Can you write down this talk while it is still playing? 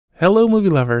Hello movie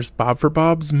lovers, Bob for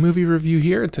Bob's Movie Review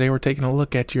here, and today we're taking a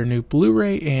look at your new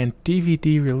Blu-ray and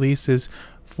DVD releases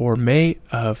for May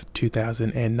of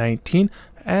 2019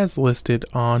 as listed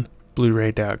on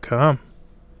Blu-ray.com.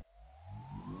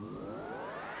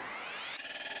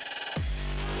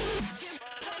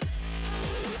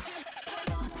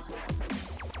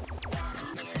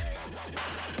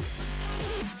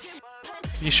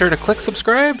 Be sure to click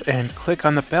subscribe and click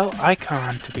on the bell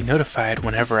icon to be notified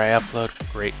whenever I upload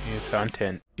great new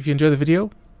content. If you enjoy the video,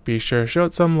 be sure to show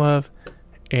it some love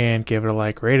and give it a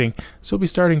like rating. So we'll be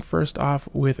starting first off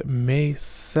with May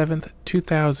 7th,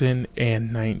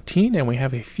 2019, and we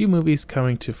have a few movies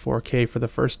coming to 4K for the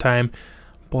first time.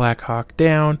 Black Hawk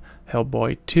Down,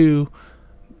 Hellboy 2,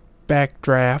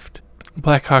 Backdraft.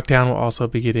 Black Hawk Down will also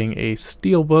be getting a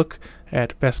steelbook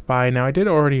at Best Buy. Now, I did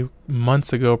already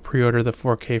months ago pre-order the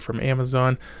 4K from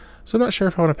Amazon, so I'm not sure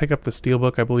if I want to pick up the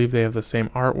steelbook. I believe they have the same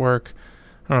artwork.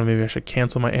 I don't know, maybe I should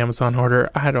cancel my Amazon order.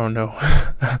 I don't know.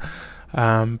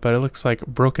 But it looks like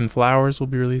Broken Flowers will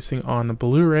be releasing on the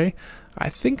Blu-ray. I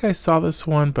think I saw this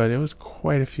one, but it was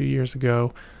quite a few years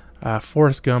ago.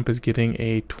 Forrest Gump is getting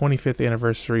a 25th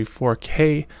anniversary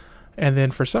 4K. And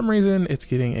then for some reason, it's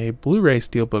getting a Blu-ray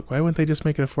steelbook. Why wouldn't they just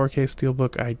make it a 4K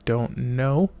steelbook? I don't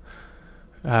know.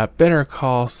 Better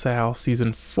Call Saul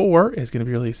Season 4 is going to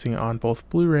be releasing on both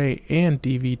Blu-ray and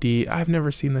DVD. I've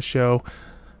never seen the show,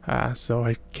 so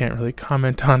I can't really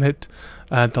comment on it.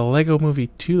 The Lego Movie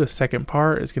 2, the second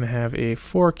part, is going to have a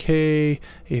 4K,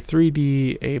 a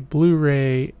 3D, a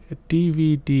Blu-ray, a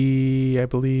DVD, I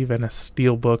believe, and a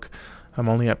steelbook. I'm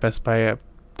only at Best Buy. I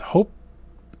hope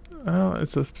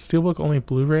it's a steelbook, only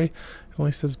Blu-ray. It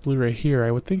only says Blu-ray here.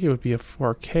 I would think it would be a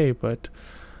 4K, but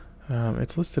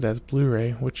it's listed as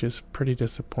Blu-ray, which is pretty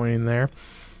disappointing there.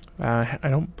 I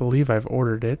don't believe I've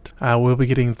ordered it. We'll be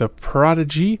getting The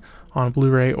Prodigy on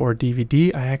Blu-ray or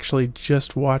DVD. I actually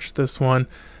just watched this one,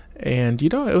 and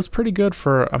it was pretty good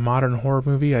for a modern horror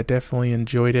movie. I definitely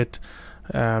enjoyed it.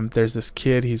 There's this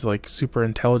kid, he's like super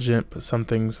intelligent, but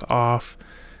something's off,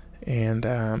 and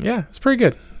yeah, it's pretty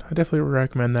good. I definitely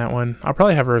recommend that one. I'll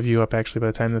probably have a review up actually by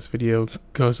the time this video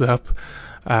goes up.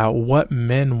 What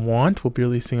Men Want will be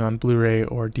releasing on Blu-ray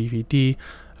or DVD.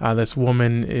 This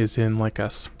woman is in like a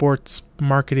sports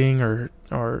marketing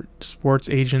or sports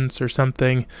agents or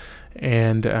something,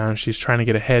 and she's trying to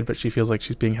get ahead, but she feels like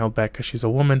she's being held back because she's a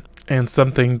woman, and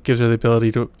something gives her the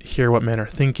ability to hear what men are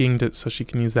thinking, so she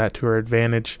can use that to her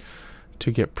advantage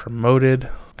to get promoted.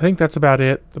 I think that's about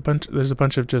it. There's a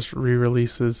bunch of just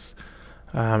re-releases.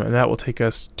 And that will take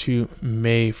us to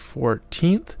May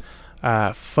 14th.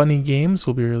 Funny Games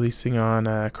will be releasing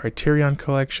on Criterion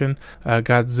Collection.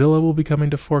 Godzilla will be coming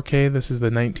to 4K. This is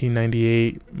the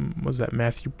 1998, was that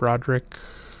Matthew Broderick?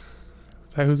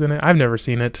 Is that who's in it? I've never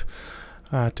seen it,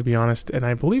 to be honest. And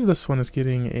I believe this one is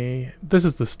getting this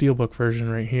is the steelbook version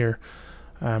right here.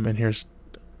 And here's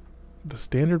the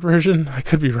standard version. I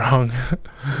could be wrong.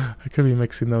 I could be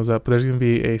mixing those up. But there's going to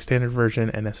be a standard version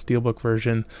and a steelbook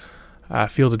version.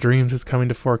 Field of Dreams is coming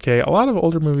to 4K. A lot of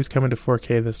older movies coming to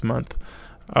 4K this month.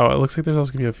 Oh, it looks like there's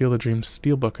also going to be a Field of Dreams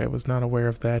steelbook. I was not aware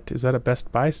of that. Is that a Best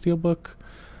Buy steelbook?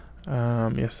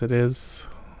 Yes, it is.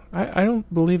 I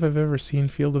don't believe I've ever seen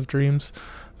Field of Dreams,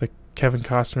 the Kevin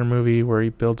Costner movie where he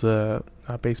builds a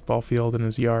baseball field in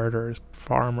his yard or his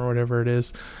farm or whatever it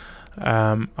is.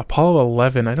 Apollo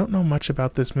 11, I don't know much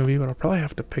about this movie, but I'll probably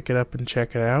have to pick it up and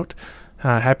check it out.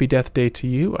 Happy Death Day to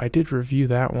You, I did review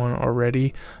that one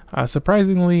already.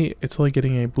 Surprisingly, it's only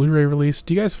getting a Blu-ray release.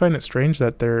 Do you guys find it strange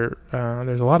that there's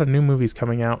a lot of new movies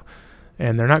coming out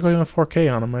and they're not going with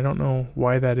 4K on them? I don't know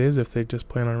why that is, if they just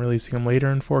plan on releasing them later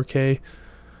in 4K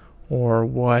or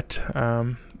what.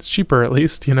 It's cheaper at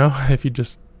least, if you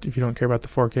don't care about the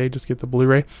 4K, just get the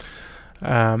Blu-ray. This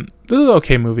is an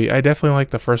okay movie. I definitely like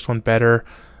the first one better.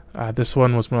 This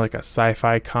one was more like a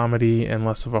sci-fi comedy and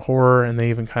less of a horror, and they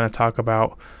even kind of talk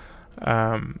about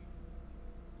kind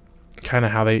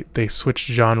of how they switched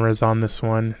genres on this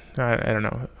one. I don't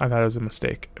know. I thought it was a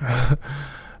mistake.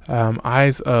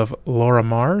 Eyes of Laura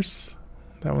Mars.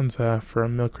 That one's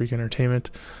from Mill Creek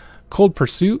Entertainment. Cold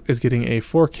Pursuit is getting a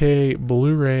 4K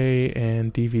Blu-ray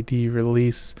and DVD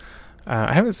release.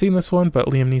 I haven't seen this one, but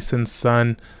Liam Neeson's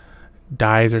son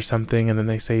dies or something, and then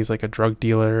they say he's like a drug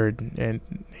dealer, and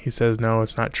he says no,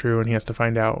 it's not true, and he has to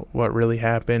find out what really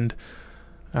happened.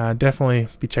 Definitely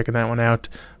be checking that one out.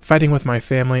 Fighting with My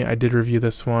Family, I did review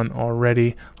this one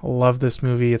already. I love this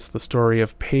movie. It's the story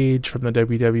of Paige from the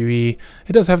WWE.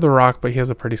 It does have The Rock, but he has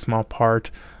a pretty small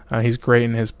part. He's great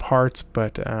in his parts,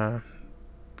 but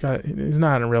he's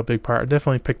not a real big part. I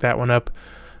definitely picked that one up.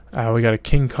 We got a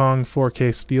King Kong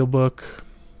 4K steelbook.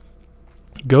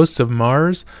 Ghosts of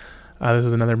Mars. This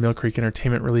is another Mill Creek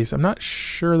Entertainment release. I'm not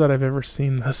sure that I've ever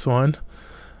seen this one.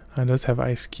 It does have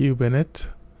Ice Cube in it.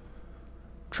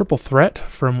 Triple Threat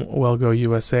from Well Go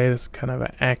USA. This is kind of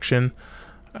an action.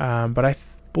 But I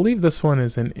believe this one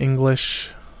is in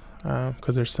English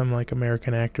because there's some like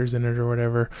American actors in it or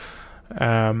whatever.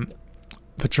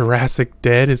 The Jurassic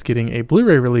Dead is getting a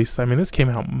Blu-ray release. I mean, this came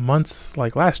out months,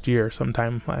 like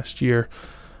sometime last year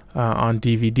on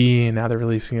DVD, and now they're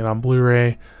releasing it on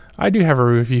Blu-ray. I do have a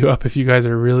review up if you guys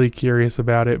are really curious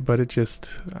about it, but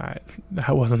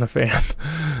I wasn't a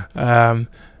fan.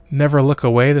 Never Look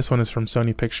Away. This one is from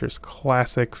Sony Pictures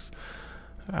Classics.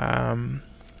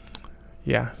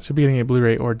 Yeah, should be getting a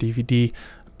Blu-ray or DVD.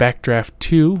 Backdraft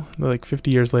 2, like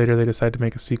 50 years later, they decided to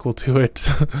make a sequel to it.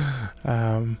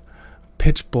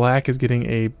 Pitch Black is getting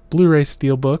a Blu-ray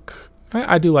Steelbook.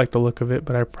 I do like the look of it,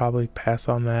 but I'd probably pass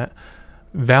on that.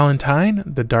 Valentine,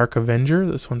 The Dark Avenger.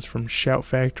 This one's from Shout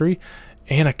Factory.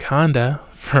 Anaconda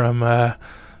from that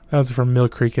was from Mill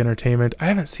Creek Entertainment. I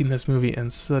haven't seen this movie in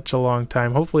such a long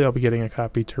time. Hopefully I'll be getting a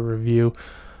copy to review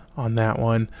on that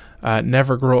one.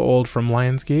 Never Grow Old from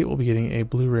Lionsgate will be getting a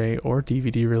Blu-ray or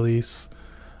DVD release.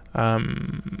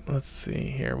 Let's see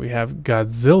here. We have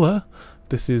Godzilla.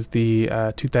 This is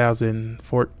the 2014.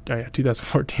 I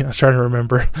was trying to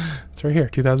remember. It's right here,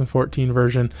 2014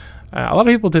 version. A lot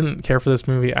of people didn't care for this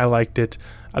movie. I liked it.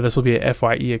 This will be a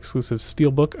FYE exclusive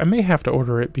steelbook. I may have to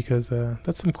order it because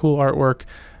that's some cool artwork.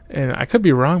 And I could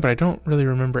be wrong, but I don't really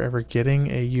remember ever getting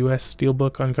a US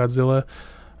steelbook on Godzilla.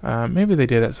 Maybe they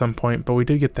did at some point, but we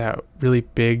did get that really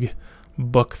big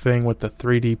book thing with the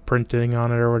 3D printing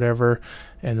on it or whatever,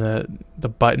 and the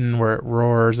button where it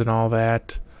roars and all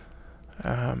that.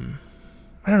 I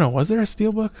don't know, was there a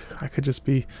steelbook? I could just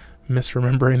be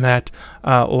misremembering that.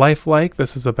 Lifelike,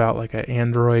 this is about like an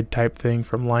Android type thing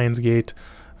from Lionsgate.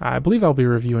 I believe I'll be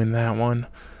reviewing that one.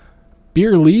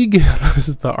 Beer League, this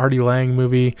is the Artie Lang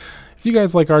movie. If you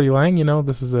guys like Artie Lang, you know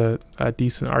this is a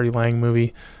decent Artie Lang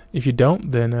movie. If you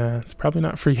don't, then it's probably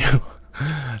not for you.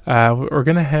 We're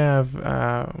gonna have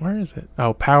where is it?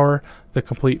 Oh, Power, the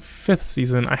complete 5th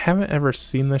season. I haven't ever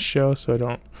seen this show, so I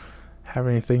don't have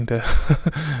anything to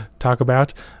talk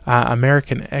about.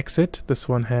 American Exit, this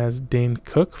one has Dane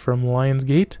Cook from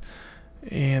Lionsgate.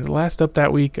 And last up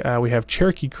that week, we have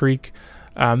Cherokee Creek.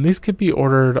 These could be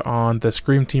ordered on the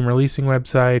Scream Team releasing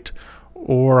website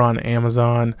or on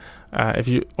Amazon. If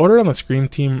you order on the Scream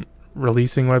Team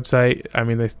releasing website, I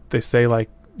mean, they say like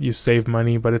you save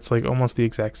money, but it's like almost the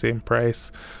exact same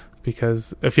price,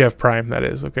 because if you have Prime, that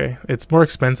is, okay. It's more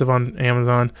expensive on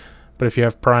Amazon, but if you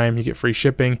have Prime, you get free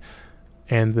shipping,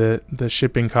 and the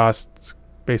shipping costs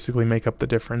basically make up the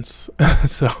difference.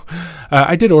 So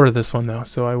I did order this one though,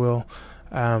 so I will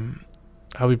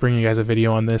I'll be bringing you guys a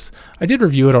video on this. I did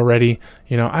review it already.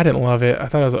 You know, I didn't love it. I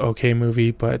thought it was an okay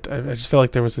movie, but I just felt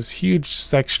like there was this huge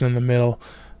section in the middle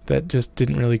that just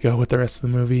didn't really go with the rest of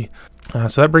the movie.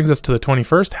 So that brings us to the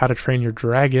 21st, How to Train Your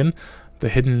Dragon. The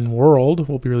Hidden World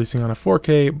will be releasing on a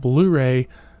 4K Blu-ray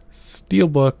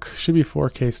Steelbook. Should be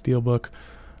 4K Steelbook,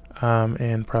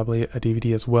 and probably a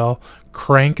DVD as well.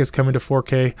 Crank is coming to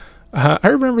 4K. I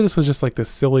remember this was just like this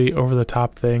silly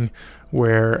over-the-top thing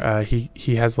where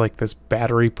he has like this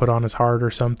battery put on his heart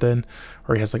or something,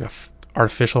 or he has like a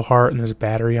artificial heart and there's a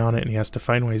battery on it and he has to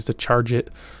find ways to charge it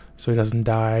so he doesn't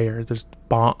die, or there's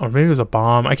bomb, or maybe it was a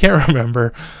bomb, I can't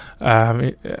remember.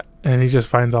 And he just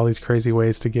finds all these crazy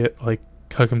ways to get like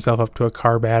hook himself up to a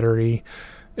car battery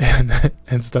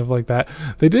and stuff like that.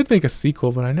 They did make a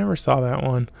sequel, but I never saw that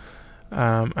one.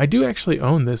 I do actually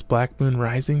own this Black Moon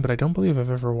Rising, but I don't believe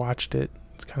I've ever watched it.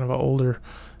 It's kind of an older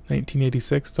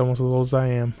 1986. It's almost as old as I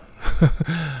am.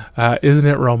 Isn't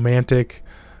It Romantic?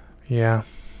 Yeah,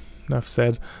 enough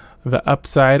said. The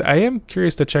Upside. I am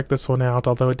curious to check this one out,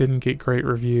 although it didn't get great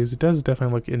reviews. It does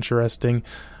definitely look interesting.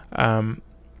 Kevin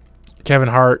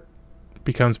Hart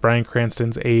becomes Bryan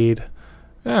Cranston's aide.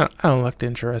 I don't look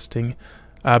interesting.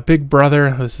 Big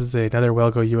Brother. This is another Well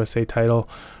Go USA title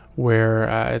where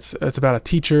it's about a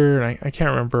teacher, and I can't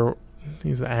remember.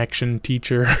 He's an action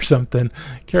teacher or something.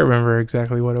 Can't remember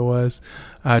exactly what it was.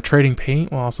 Trading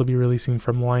Paint will also be releasing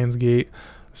from Lionsgate.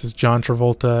 This is John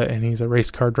Travolta, and he's a race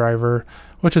car driver,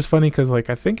 which is funny because like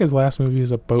I think his last movie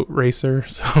was a boat racer,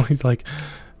 so he's like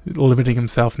limiting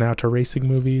himself now to racing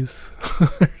movies.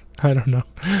 I don't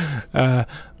know.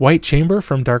 White Chamber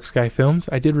from Dark Sky Films.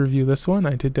 I did review this one.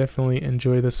 I did definitely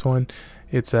enjoy this one.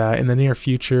 It's in the near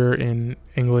future in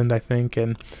England, I think,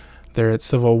 and they're at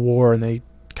Civil War, and they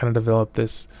kind of develop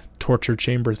this torture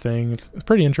chamber thing. It's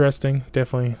pretty interesting.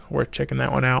 Definitely worth checking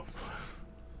that one out.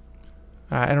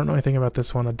 I don't know anything about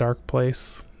this one. A Dark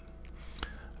Place.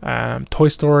 Toy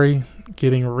Story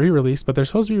getting re-released, but they're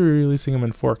supposed to be re-releasing them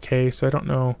in 4K, so I don't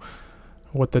know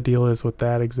what the deal is with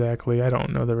that exactly. I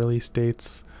don't know the release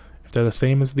dates, if they're the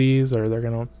same as these or they're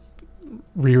going to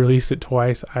re-release it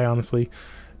twice. I honestly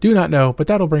do not know, but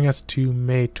that'll bring us to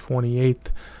May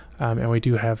 28th. And we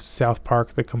do have South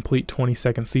Park, the complete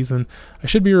 22nd season. I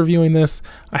should be reviewing this.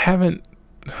 I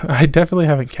definitely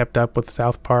haven't kept up with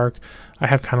South Park. I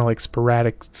have kind of like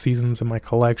sporadic seasons in my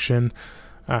collection.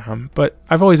 But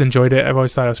I've always enjoyed it. I've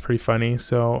always thought it was pretty funny,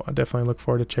 so I definitely look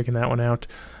forward to checking that one out.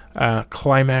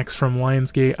 Climax from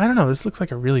Lionsgate. I don't know. This looks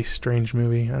like a really strange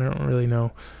movie. I don't really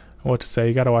know what to say.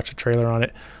 You got to watch a trailer on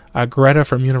it. Greta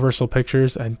from Universal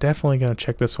Pictures. I'm definitely going to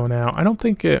check this one out. I don't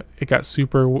think it got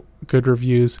super good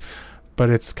reviews, but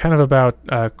it's kind of about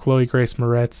Chloe Grace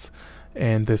Moretz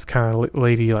and this kind of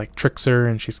lady like tricks her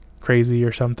and she's crazy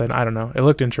or something. I don't know. It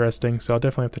looked interesting, so I'll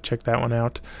definitely have to check that one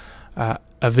out.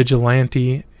 A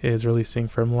Vigilante is releasing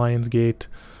from Lionsgate.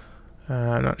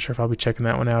 I'm not sure if I'll be checking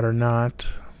that one out or not.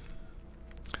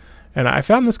 And I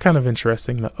found this kind of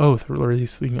interesting, The Oath,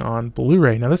 releasing on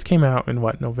Blu-ray. Now this came out in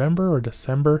what, November or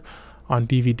December on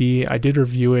DVD. I did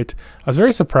review it. I was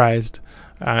very surprised.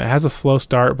 It has a slow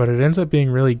start, but it ends up being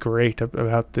really great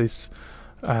about this.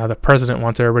 The president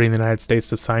wants everybody in the United States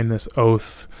to sign this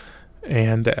oath,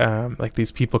 and like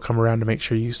these people come around to make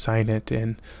sure you sign it,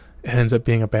 and it ends up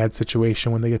being a bad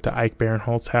situation when they get to Ike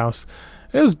Barinholtz's house.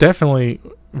 It was definitely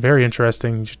very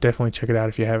interesting. You should definitely check it out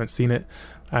if you haven't seen it.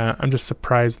 I'm just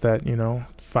surprised that,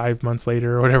 5 months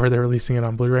later or whatever, they're releasing it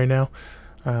on Blu-ray now.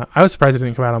 I was surprised it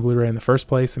didn't come out on Blu-ray in the first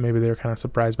place, and maybe they were kind of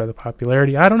surprised by the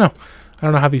popularity. I don't know. I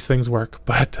don't know how these things work,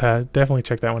 but definitely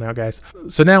check that one out, guys.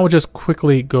 So now we'll just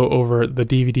quickly go over the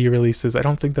DVD releases. I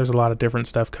don't think there's a lot of different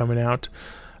stuff coming out.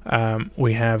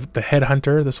 We have The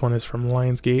Headhunter. This one is from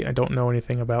Lionsgate. I don't know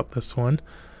anything about this one.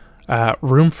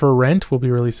 Room for Rent will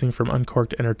be releasing from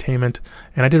Uncorked Entertainment,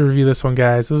 and I did review this one,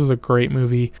 guys. This is a great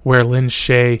movie where Lynn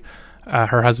Shay,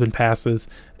 her husband passes,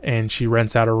 and she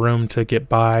rents out a room to get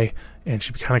by, and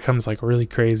she kind of becomes like really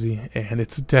crazy, and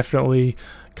it's definitely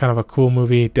kind of a cool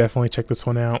movie. Definitely check this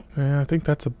one out. I think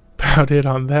that's about it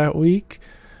on that week.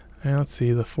 Let's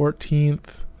see, the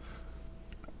 14th.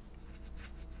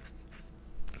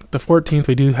 The 14th,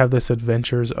 we do have this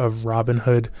Adventures of Robin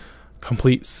Hood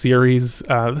complete series.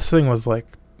 This thing was like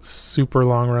super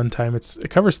long runtime. It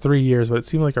covers 3 years, but it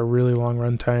seemed like a really long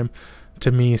runtime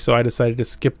to me, so I decided to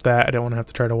skip that. I didn't want to have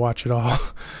to try to watch it all.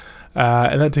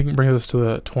 And that brings us to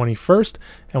the 21st,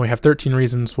 and we have 13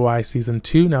 Reasons Why Season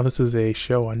 2. Now this is a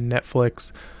show on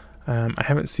Netflix. I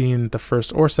haven't seen the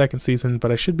first or second season,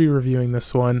 but I should be reviewing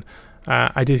this one.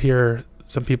 I did hear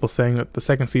some people saying that the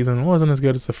second season wasn't as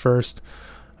good as the first,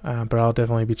 but I'll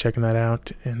definitely be checking that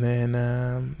out. And then,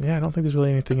 I don't think there's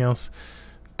really anything else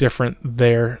different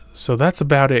there. So that's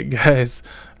about it, guys.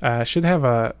 Should have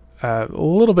a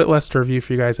little bit less to review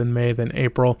for you guys in May than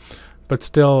April, but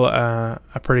still a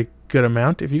pretty good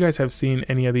amount. If you guys have seen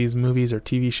any of these movies or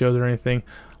TV shows or anything,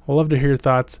 I'd love to hear your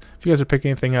thoughts. If you guys are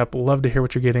picking anything up, love to hear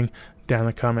what you're getting down in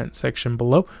the comment section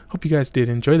below. Hope you guys did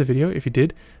enjoy the video. If you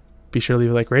did, be sure to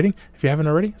leave a like rating. If you haven't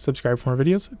already, subscribe for more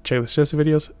videos. Check the suggested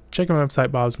videos. Check out my website,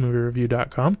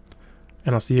 BobsMovieReview.com.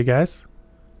 And I'll see you guys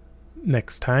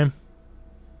next time.